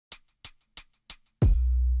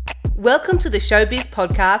Welcome to the ShowBiz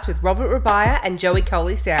Podcast with Robert Rabiah and Joey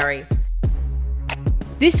Coley-Sowry.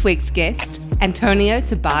 This week's guest, Antonio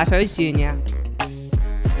Sabato Jr.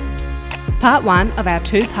 Part 1 of our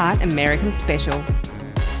two-part American special.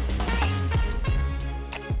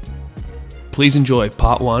 Please enjoy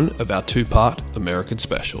part 1 of our two-part American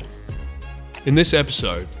special. In this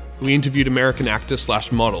episode, we interviewed American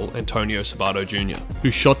actor/model Antonio Sabato Jr.,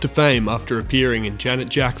 who shot to fame after appearing in Janet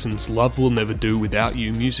Jackson's Love Will Never Do Without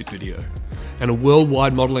You music video, and a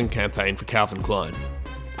worldwide modelling campaign for Calvin Klein.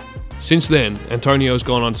 Since then, Antonio has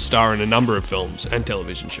gone on to star in a number of films and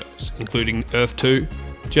television shows, including Earth 2,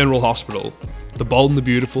 General Hospital, The Bold and the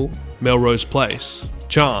Beautiful, Melrose Place,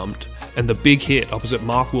 Charmed, and the big hit opposite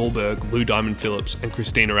Mark Wahlberg, Lou Diamond Phillips, and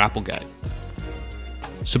Christina Applegate.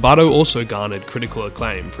 Sabato also garnered critical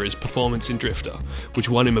acclaim for his performance in Drifter, which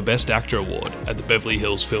won him a Best Actor award at the Beverly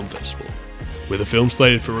Hills Film Festival. With a film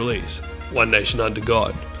slated for release, One Nation Under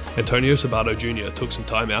God, Antonio Sabato Jr. took some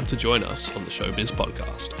time out to join us on the ShowBiz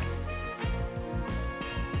Podcast.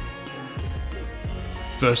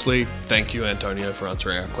 Firstly, thank you, Antonio, for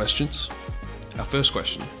answering our questions. Our first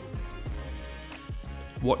question: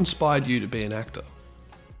 what inspired you to be an actor?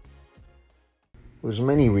 There's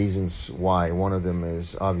many reasons why. One of them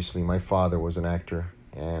is obviously my father was an actor,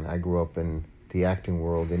 and I grew up in the acting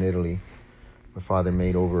world in Italy. My father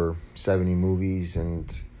made over 70 movies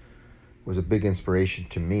and was a big inspiration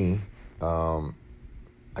to me.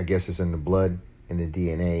 I guess it's in the blood, in the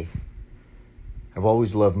DNA. I've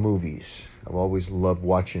always loved movies. I've always loved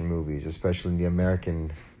watching movies, especially the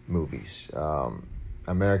American movies,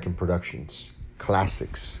 American productions,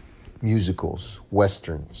 classics, musicals,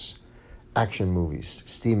 westerns, action movies.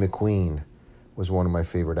 Steve McQueen was one of my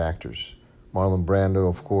favorite actors. Marlon Brando,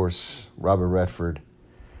 of course, Robert Redford,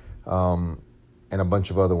 and a bunch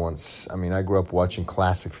of other ones. I mean, I grew up watching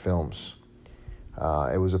classic films.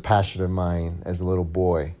 It was a passion of mine as a little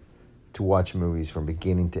boy to watch movies from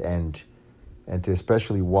beginning to end, and to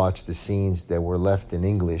especially watch the scenes that were left in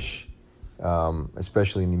English,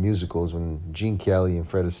 especially in the musicals when Gene Kelly and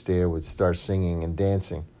Fred Astaire would start singing and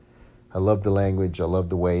dancing. I love the language. I love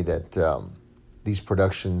the way that these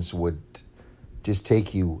productions would just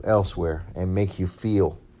take you elsewhere and make you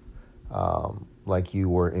feel like you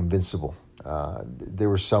were invincible. There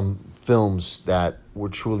were some films that were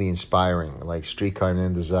truly inspiring, like Streetcar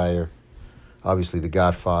Named Desire, obviously The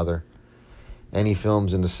Godfather. Any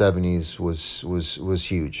films in the 70s was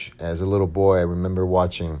huge. As a little boy, I remember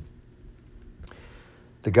watching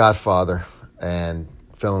The Godfather and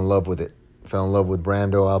fell in love with it. Fell in love with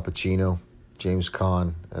Brando, Al Pacino, James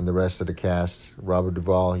Caan, and the rest of the cast, Robert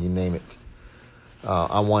Duvall, you name it.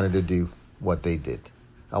 I wanted to do what they did.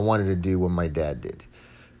 I wanted to do what my dad did.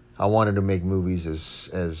 I wanted to make movies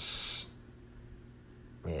as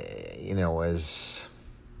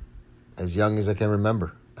young as I can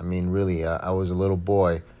remember. I mean, really, I was a little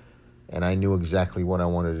boy, and I knew exactly what I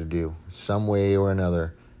wanted to do. Some way or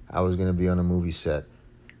another, I was going to be on a movie set,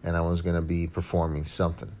 and I was going to be performing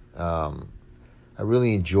something. I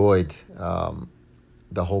really enjoyed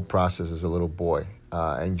the whole process as a little boy.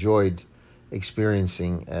 I enjoyed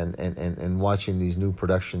experiencing and watching these new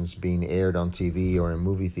productions being aired on TV or in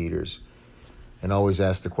movie theaters, and always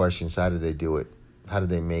asked the questions: how did they do it? How did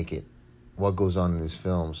they make it? What goes on in these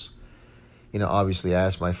films? You know, obviously I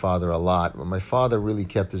asked my father a lot, but my father really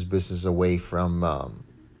kept his business away from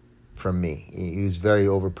me. He was very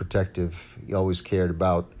overprotective. He always cared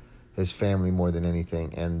about his family more than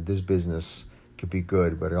anything, and this business could be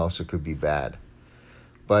good, but it also could be bad.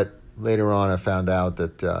 But later on, I found out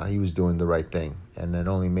that he was doing the right thing, and it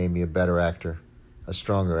only made me a better actor, a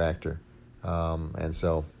stronger actor, and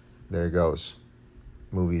so there it goes.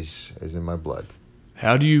 Movies is in my blood.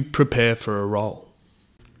 How do you prepare for a role?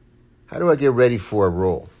 How do I get ready for a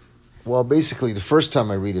role? Well, basically, the first time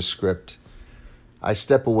I read a script, I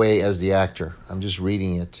step away as the actor. I'm just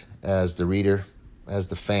reading it as the reader, as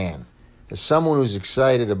the fan, as someone who's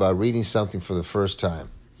excited about reading something for the first time.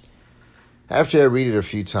 After I read it a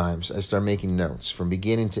few times, I start making notes from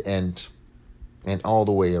beginning to end and all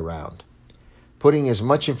the way around, putting as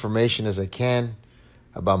much information as I can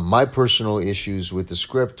about my personal issues with the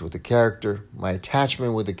script, with the character, my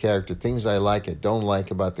attachment with the character, things I like, I don't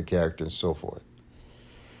like about the character, and so forth.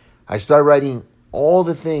 I start writing all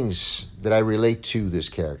the things that I relate to this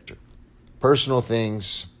character, personal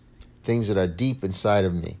things, things that are deep inside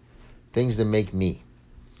of me, things that make me.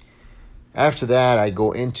 After that, I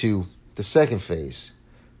go into the second phase,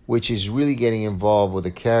 which is really getting involved with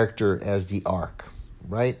the character as the arc,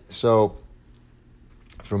 right? So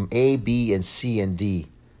from A, B, and C, and D,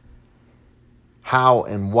 how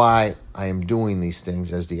and why I am doing these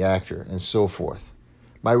things as the actor, and so forth.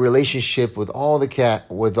 my relationship with all the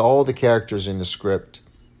characters in the script,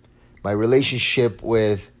 my relationship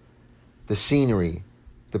with the scenery,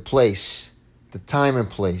 the place, the time and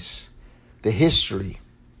place, the history,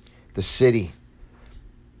 the city,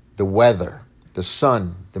 the weather, the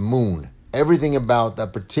sun, the moon, everything about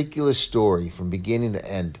that particular story from beginning to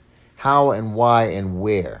end, how and why and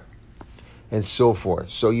where, and so forth.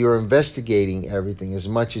 So you're investigating everything as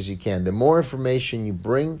much as you can. The more information you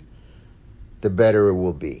bring, the better it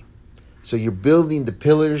will be. So you're building the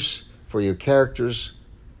pillars for your characters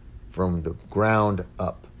from the ground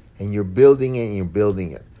up. And you're building it and you're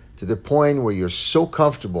building it to the point where you're so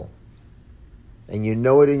comfortable and you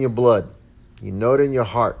know it in your blood, you know it in your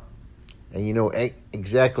heart, and you know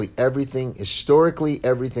exactly everything, historically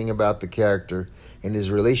everything about the character and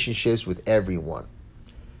his relationships with everyone.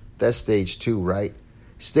 That's stage 2, right?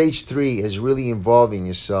 Stage 3 is really involving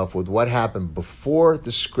yourself with what happened before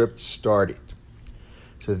the script started.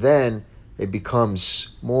 So then it becomes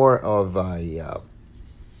more of a,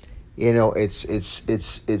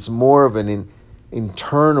 it's more of an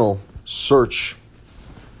internal search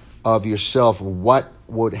of yourself, what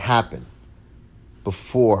would happen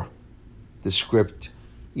before the script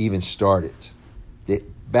even started. The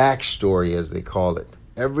backstory, as they call it.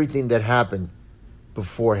 Everything that happened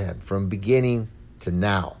beforehand, from beginning to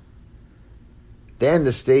now. Then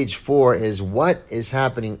the stage 4 is what is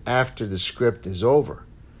happening after the script is over.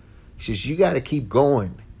 He says, you got to keep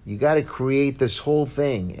going. You got to create this whole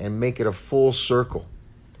thing and make it a full circle.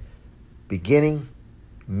 Beginning,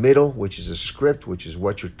 middle, which is a script, which is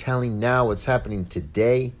what you're telling now, what's happening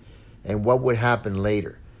today, and what would happen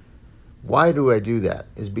later. Why do I do that?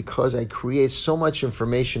 Is because I create so much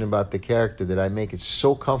information about the character that I make it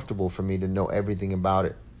so comfortable for me to know everything about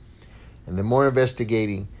it. And the more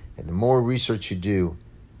investigating and the more research you do,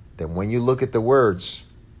 then when you look at the words,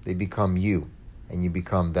 they become you and you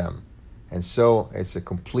become them. And so it's a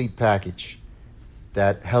complete package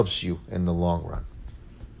that helps you in the long run.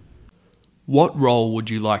 What role would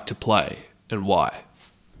you like to play and why?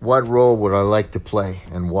 What role would I like to play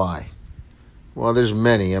and why? Well, there's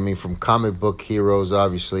many. I mean, from comic book heroes,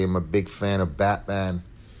 obviously, I'm a big fan of Batman.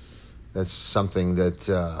 That's something that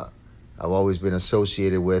I've always been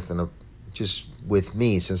associated with, and just with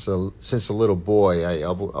me since a little boy.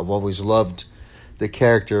 I've always loved the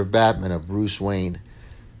character of Batman, of Bruce Wayne.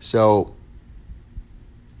 So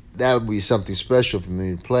that would be something special for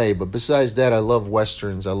me to play. But besides that, I love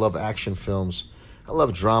westerns. I love action films. I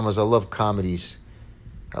love dramas. I love comedies.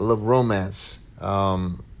 I love romance.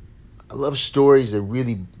 I love stories that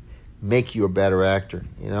really make you a better actor,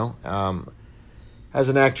 you know. As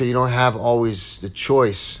an actor, you don't have always the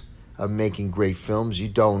choice of making great films. You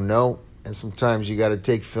don't know. And sometimes you got to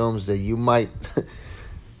take films that you might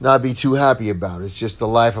not be too happy about. It's just the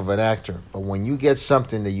life of an actor. But when you get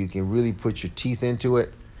something that you can really put your teeth into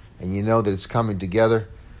it, and you know that it's coming together,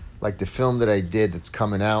 like the film that I did that's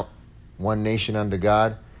coming out, One Nation Under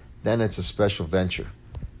God, then it's a special venture.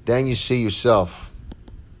 Then you see yourself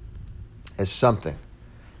as something,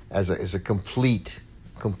 as a complete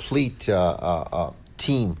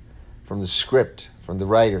team, from the script, from the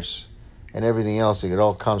writers, and everything else. It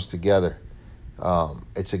all comes together.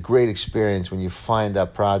 It's a great experience when you find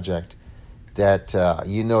that project that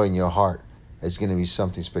you know in your heart is going to be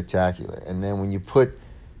something spectacular. And then when you put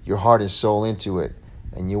your heart and soul into it,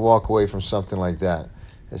 and you walk away from something like that,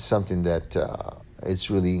 it's something that it's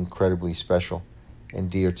really incredibly special and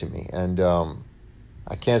dear to me. And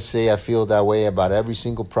I can't say I feel that way about every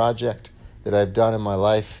single project that I've done in my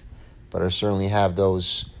life, but I certainly have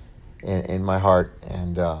those in my heart,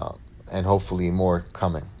 and hopefully more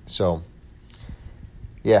coming. So,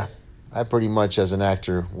 yeah, I pretty much, as an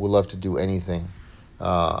actor, would love to do anything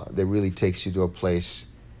that really takes you to a place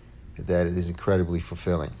that is incredibly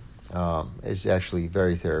fulfilling. It's actually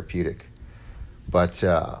very therapeutic. But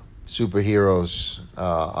superheroes,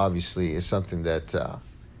 obviously, is something that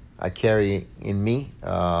I carry in me.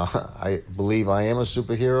 I believe I am a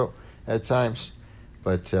superhero at times,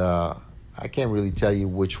 but I can't really tell you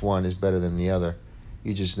which one is better than the other.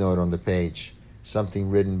 You just know it on the page. Something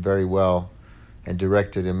written very well and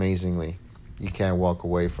directed amazingly, you can't walk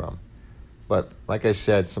away from. But like I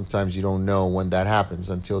said, sometimes you don't know when that happens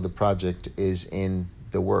until the project is in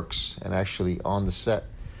the works and actually on the set.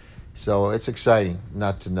 So it's exciting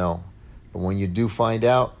not to know. But when you do find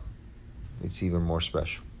out, it's even more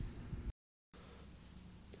special.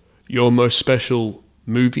 Your most special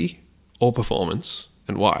movie or performance,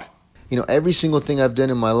 and why? You know, every single thing I've done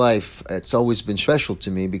in my life, it's always been special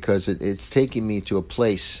to me because it's taken me to a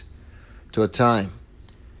place, to a time.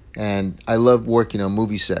 And I love working on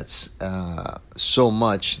movie sets so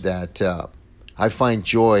much that I find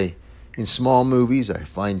joy in small movies. I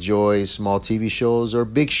find joy in small TV shows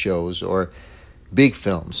or big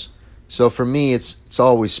films. So for me, it's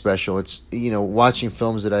always special. It's, watching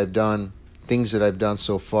films that I've done, things that I've done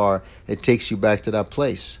so far, it takes you back to that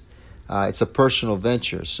place. It's a personal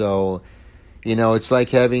venture. So, it's like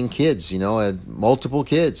having kids, multiple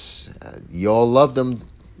kids. You all love them,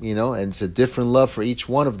 and it's a different love for each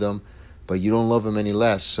one of them, but you don't love them any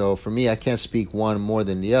less. So for me, I can't speak one more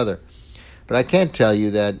than the other. But I can tell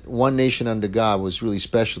you that One Nation Under God was really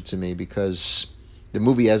special to me because the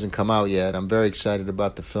movie hasn't come out yet. I'm very excited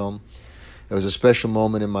about the film. It was a special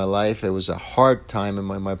moment in my life. It was a hard time in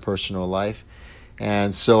my personal life.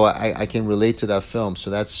 And so I can relate to that film. So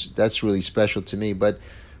that's really special to me. But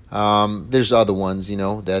there's other ones,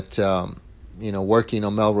 that, working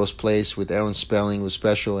on Melrose Place with Aaron Spelling was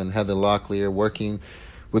special, and Heather Locklear. Working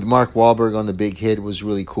with Mark Wahlberg on The Big Hit was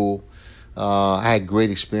really cool. I had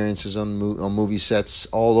great experiences on movie sets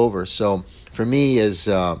all over. So for me,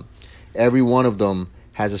 every one of them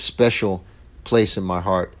has a special place in my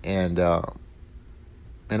heart, and I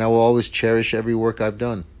will always cherish every work I've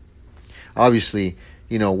done. Obviously,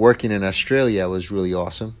 working in Australia was really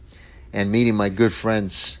awesome, and meeting my good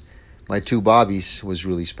friends, my two Bobbies, was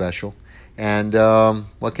really special. And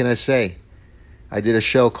what can I say? I did a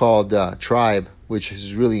show called Tribe, which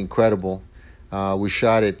is really incredible. We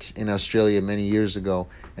shot it in Australia many years ago,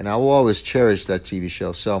 and I will always cherish that TV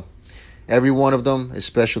show. So every one of them is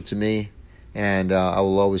special to me, and I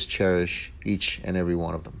will always cherish each and every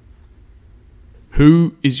one of them.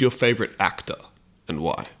 Who is your favorite actor and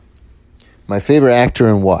why? My favorite actor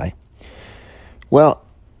and why? Well,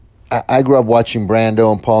 I grew up watching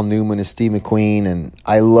Brando and Paul Newman and Steve McQueen, and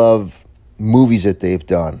I love movies that they've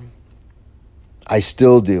done. I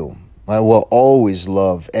still do. I will always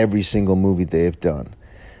love every single movie they've done.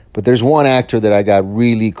 But there's one actor that I got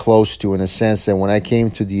really close to, in a sense that when I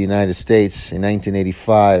came to the United States in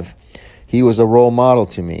 1985, he was a role model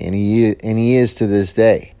to me, and he is to this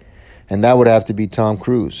day. And that would have to be Tom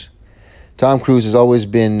Cruise. Tom Cruise has always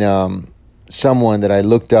been someone that I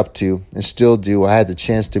looked up to and still do. I had the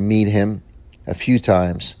chance to meet him a few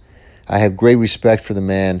times. I have great respect for the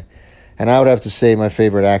man. And I would have to say my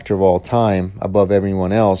favorite actor of all time, above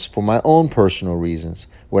everyone else, for my own personal reasons,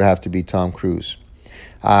 would have to be Tom Cruise.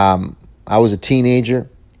 I was a teenager.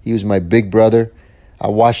 He was my big brother. I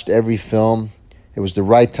watched every film. It was the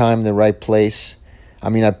right time, the right place. I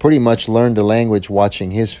mean, I pretty much learned the language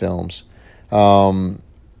watching his films. When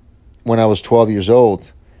I was 12 years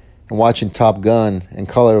old and watching Top Gun and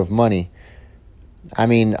Color of Money, I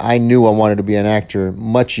mean, I knew I wanted to be an actor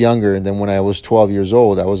much younger than when I was 12 years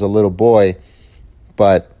old. I was a little boy.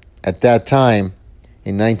 But at that time,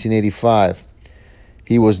 in 1985,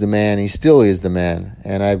 he was the man. He still is the man.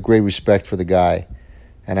 And I have great respect for the guy.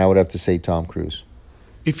 And I would have to say Tom Cruise.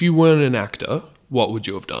 If you weren't an actor, what would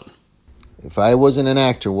you have done? If I wasn't an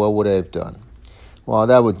actor, what would I have done? Well,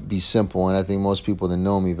 that would be simple, and I think most people that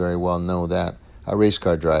know me very well know that. A race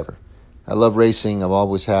car driver. I love racing. I've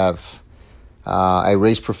always have. I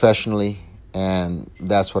race professionally, and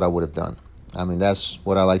that's what I would have done. I mean, that's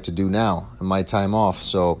what I like to do now in my time off.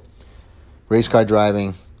 So race car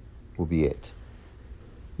driving will be it.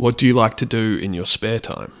 What do you like to do in your spare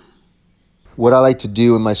time? What I like to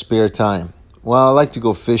do in my spare time? Well, I like to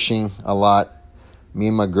go fishing a lot. Me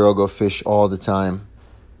and my girl go fish all the time.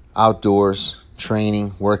 Outdoors,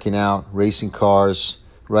 training, working out, racing cars,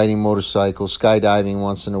 riding motorcycles, skydiving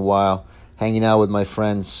once in a while, hanging out with my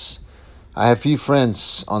friends. I have few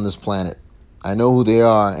friends on this planet. I know who they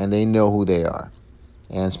are, and they know who they are.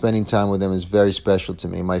 And spending time with them is very special to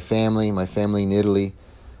me. My family in Italy,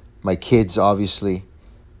 my kids, obviously.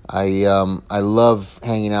 I love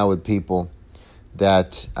hanging out with people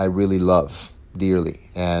that I really love dearly.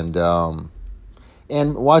 And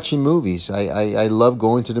watching movies. I love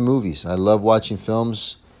going to the movies. I love watching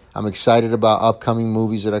films. I'm excited about upcoming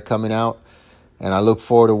movies that are coming out, and I look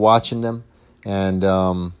forward to watching them. And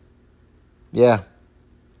yeah,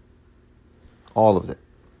 all of it.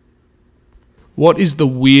 What is the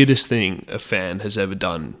weirdest thing a fan has ever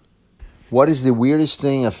done? What is the weirdest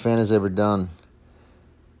thing a fan has ever done?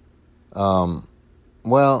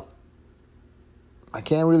 Well, I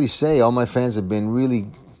can't really say. All my fans have been really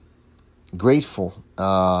grateful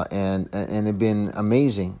and have been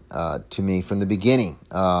amazing to me from the beginning.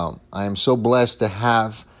 I am so blessed to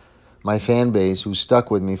have my fan base who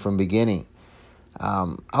stuck with me from beginning.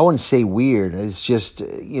 I wouldn't say weird. It's just,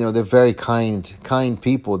 they're very kind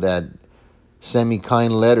people that send me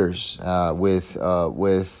kind letters with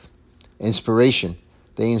inspiration.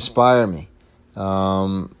 They inspire me.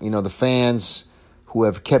 The fans who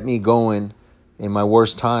have kept me going in my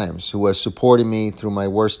worst times, who have supported me through my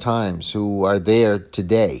worst times, who are there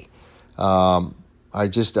today, are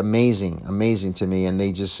just amazing to me, and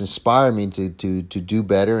they just inspire me to do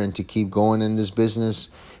better and to keep going in this business,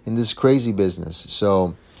 in this crazy business.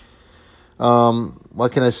 So,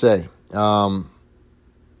 what can I say? I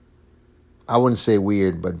wouldn't say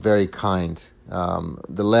weird, but very kind.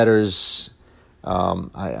 The letters,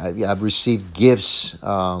 I've received gifts,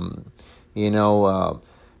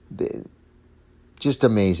 just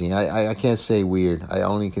amazing. I can't say weird. I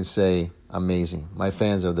only can say amazing. My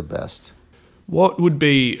fans are the best. What would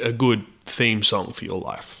be a good theme song for your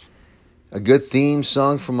life? A good theme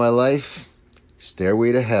song for my life?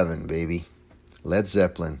 Stairway to Heaven, baby. Led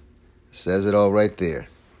Zeppelin. Says it all right there.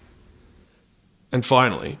 And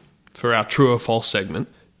finally, for our True or False segment,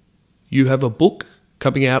 you have a book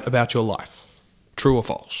coming out about your life. True or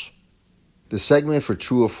false? The segment for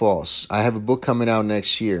True or False. I have a book coming out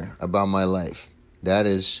next year about my life. That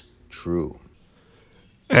is true.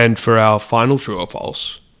 And for our final True or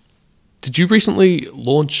False, did you recently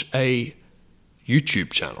launch a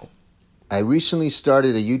YouTube channel? I recently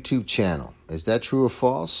started a YouTube channel. Is that true or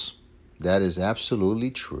false? That is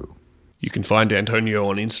absolutely true. You can find Antonio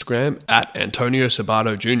on Instagram at Antonio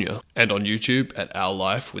Sabato Jr. and on YouTube at Our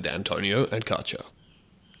Life with Antonio and Katja.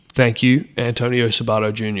 Thank you, Antonio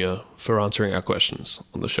Sabato Jr., for answering our questions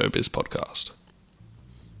on the ShowBiz Podcast.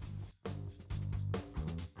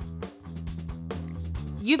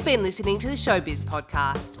 You've been listening to the ShowBiz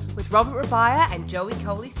Podcast with Robert Rabiah and Joey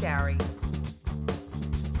Coley-Sowry.